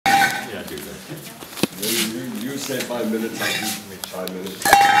Yeah, do that. You say 5 minutes, I'll do 5 minutes.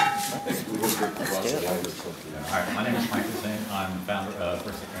 We will get the Russell line or something. All right, my name is Michael Zint. I'm the founder of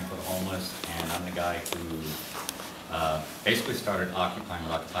First Second for the Homeless, and I'm the guy who basically started occupying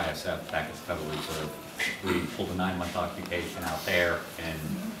with Occupy SF back at the Federal Reserve. We pulled a 9-month occupation out there, and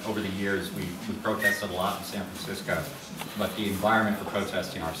over the years we protested a lot in San Francisco, but the environment for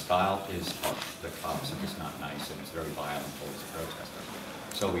protesting our style is harsh. The cops are just not nice, and it's very violent towards the protesters.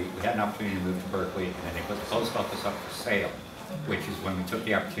 So we had an opportunity to move to Berkeley, and then they put the post office up for sale, which is when we took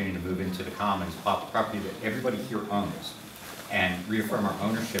the opportunity to move into the Commons, bought the property that everybody here owns, and reaffirm our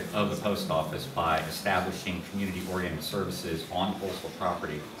ownership of the post office by establishing community-oriented services on postal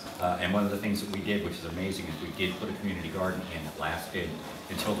property. And one of the things that we did, which is amazing, is we did put a community garden in that lasted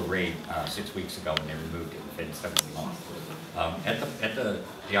until the raid 6 weeks ago, when they removed it within 70 months. At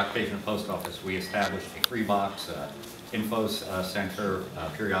the occupation of the post office, we established a free box, info center,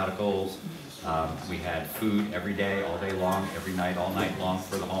 periodicals. We had food every day, all day long, every night, all night long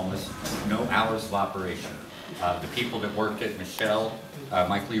for the homeless. No hours of operation. The people that worked it, Michelle,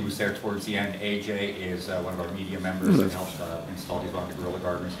 Mike Lee was there towards the end. AJ is one of our media members and helped install these on the Guerrilla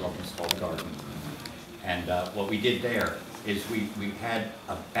Gardeners, helped install the garden. And what we did there is we had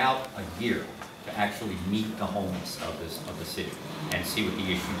about a year to actually meet the homeless of the city and see what the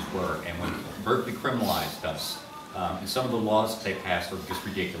issues were. And when Berkeley criminalized us, and some of the laws they passed are just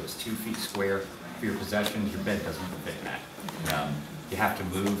ridiculous. 2 feet square for your possessions, your bed doesn't fit in that. You have to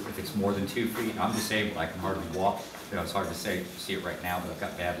move if it's more than 2 feet. I'm disabled, I can hardly walk. You know, it's hard to see it right now, but I've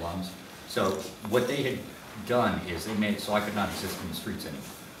got bad lungs. So what they had done is they made it so I could not exist in the streets anymore.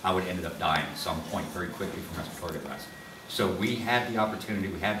 I would end up dying at some point very quickly from respiratory arrest. So we had the opportunity,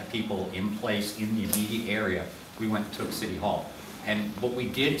 we had the people in place in the immediate area. We went and took City Hall. And what we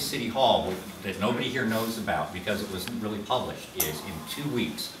did at City Hall, that nobody here knows about because it wasn't really published, is in 2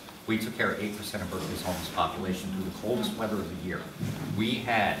 weeks, we took care of 8% of Berkeley's homeless population through the coldest weather of the year. We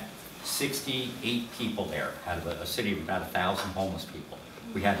had 68 people there out of a city of about 1,000 homeless people.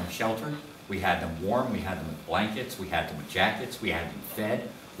 We had them sheltered, we had them warm, we had them with blankets, we had them with jackets, we had them fed,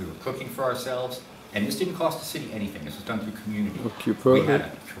 we were cooking for ourselves, and this didn't cost the city anything. This was done through community. We had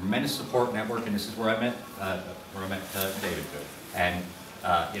a tremendous support network, and this is where I met David. And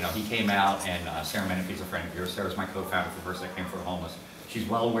you know, he came out, and Sarah Menifee's a friend of yours. Sarah's my co-founder for First That Came for the Homeless. She's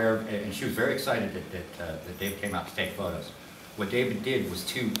well aware, and she was very excited that David came out to take photos. What David did was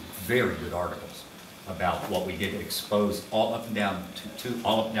 2 very good articles about what we did. It exposed all up and down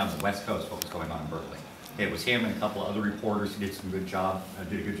all up and down the West Coast what was going on in Berkeley. It was him and a couple of other reporters who did a good job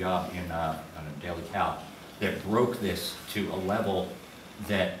in on a Daily Cow that broke this to a level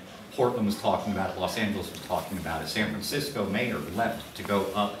that Portland was talking about it, Los Angeles was talking about it. San Francisco mayor left to go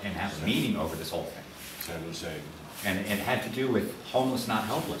up and have a meeting over this whole thing. San Jose. And it had to do with homeless, not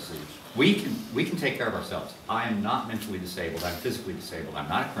helpless. We can take care of ourselves. I am not mentally disabled. I'm physically disabled. I'm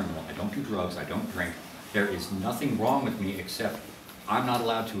not a criminal. I don't do drugs. I don't drink. There is nothing wrong with me except I'm not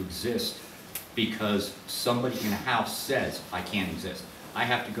allowed to exist because somebody in a house says I can't exist. I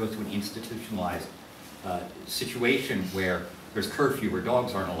have to go through an institutionalized situation where there's curfew, where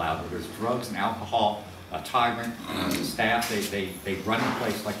dogs aren't allowed, where there's drugs and alcohol, a tyrant, staff. They run the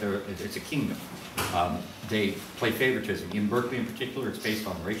place like it's a kingdom. They play favoritism. In Berkeley in particular, it's based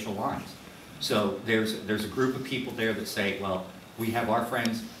on racial lines. So there's a group of people there that say, well, we have our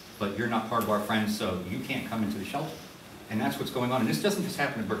friends, but you're not part of our friends, so you can't come into the shelter. And that's what's going on. And this doesn't just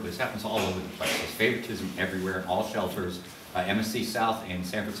happen in Berkeley, this happens all over the place. There's favoritism everywhere in all shelters. MSC South in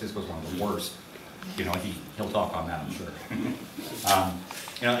San Francisco is one of the worst. You know, he'll talk on that, I'm sure.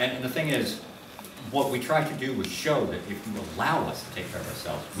 You know, and the thing is, what we tried to do was show that if you allow us to take care of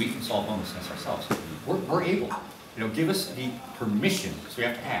ourselves, we can solve homelessness ourselves. We're able. You know, give us the permission, because we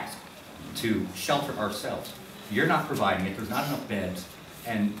have to ask, to shelter ourselves. You're not providing it. There's not enough beds.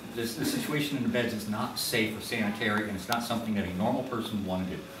 And the situation in the beds is not safe or sanitary, and it's not something that a normal person would want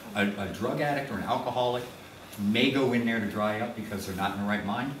to do. A drug addict or an alcoholic may go in there to dry up because they're not in the right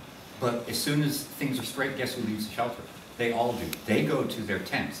mind, but as soon as things are straight, guess who leaves the shelter? They all do. They go to their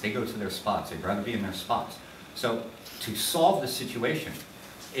tents. They go to their spots. They'd rather be in their spots. So to solve the situation,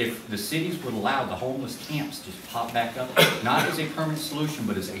 if the cities would allow the homeless camps to pop back up, not as a permanent solution,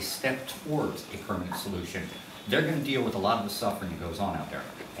 but as a step towards a permanent solution, they're going to deal with a lot of the suffering that goes on out there.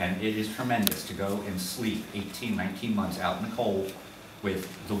 And it is tremendous to go and sleep 18, 19 months out in the cold with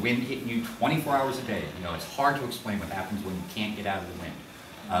the wind hitting you 24 hours a day. You know, it's hard to explain what happens when you can't get out of the wind.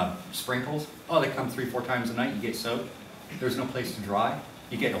 Sprinkles, oh, they come 3-4 times a night, you get soaked. There's no place to dry.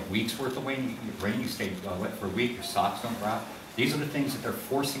 You get a week's worth of rain, you stay wet for a week, your socks don't dry. These are the things that they're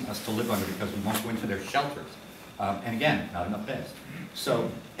forcing us to live under because we won't go into their shelters. And again, not enough beds. So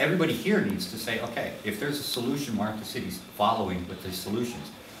everybody here needs to say, okay, if there's a solution, why aren't the cities following with these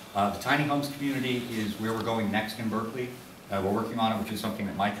solutions? The tiny homes community is where we're going next in Berkeley. We're working on it, which is something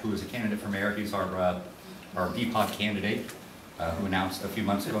that Mike, who is a candidate for mayor, he's our BPOD candidate, who announced a few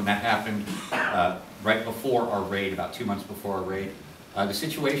months ago, and that happened right before our raid, about 2 months before our raid. The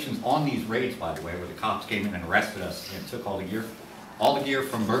situations on these raids, by the way, where the cops came in and arrested us and took all the gear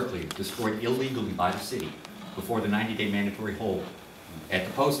from Berkeley, destroyed illegally by the city before the 90-day mandatory hold. At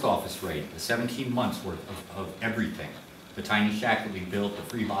the post office raid, the 17 months worth of everything, the tiny shack that we built, the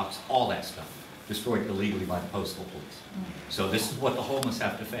free box, all that stuff, destroyed illegally by the postal police. So this is what the homeless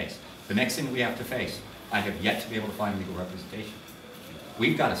have to face. The next thing we have to face, I have yet to be able to find legal representation.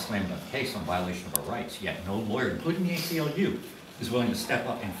 We've got a slam dunk case on violation of our rights, yet no lawyer, including the ACLU, is willing to step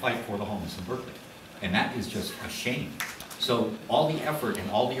up and fight for the homeless in Berkeley. And that is just a shame. So all the effort and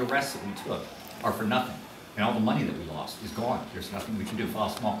all the arrests that we took are for nothing. And all the money that we lost is gone. There's nothing we can do, file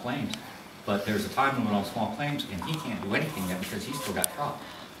small claims. But there's a time limit on small claims, and he can't do anything yet because he's still got trial.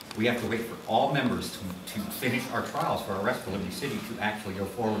 We have to wait for all members to finish our trials for our arrest for Liberty City to actually go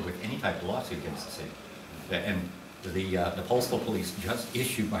forward with any type of lawsuit against the city. And the postal police just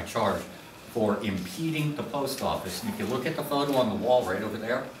issued my charge for impeding the post office. And if you look at the photo on the wall right over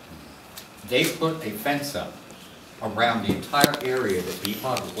there, they put a fence up around the entire area that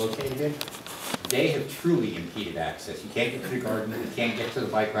BPOD was located in. They have truly impeded access. You can't get to the garden, you can't get to the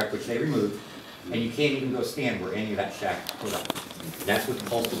bike rack, which they removed, and you can't even go stand where any of that shack is put up. That's what the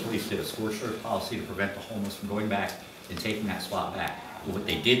postal police did, a scorched-earth policy to prevent the homeless from going back and taking that spot back. But what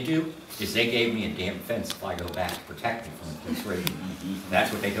they did do is they gave me a damn fence if I go back to protect me from the police raid.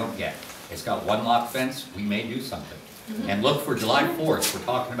 That's what they don't get. It's got one lock fence, we may do something. And look for July 4th, we're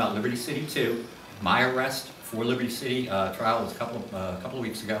talking about Liberty City 2. My arrest for Liberty City trial was a couple of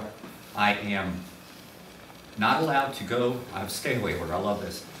weeks ago. I am not allowed to go, I have a stay away order, I love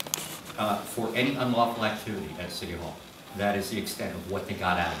this, for any unlawful activity at City Hall. That is the extent of what they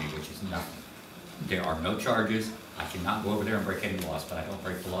got out of me, which is nothing. There are no charges. I cannot go over there and break any laws, but I don't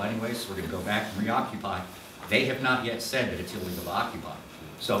break the law anyway, so we're going to go back and reoccupy. They have not yet said that it's illegal to occupy.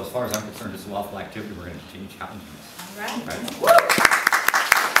 So as far as I'm concerned, it's a lawful activity. We're going to continue challenging this. All right.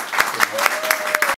 Right?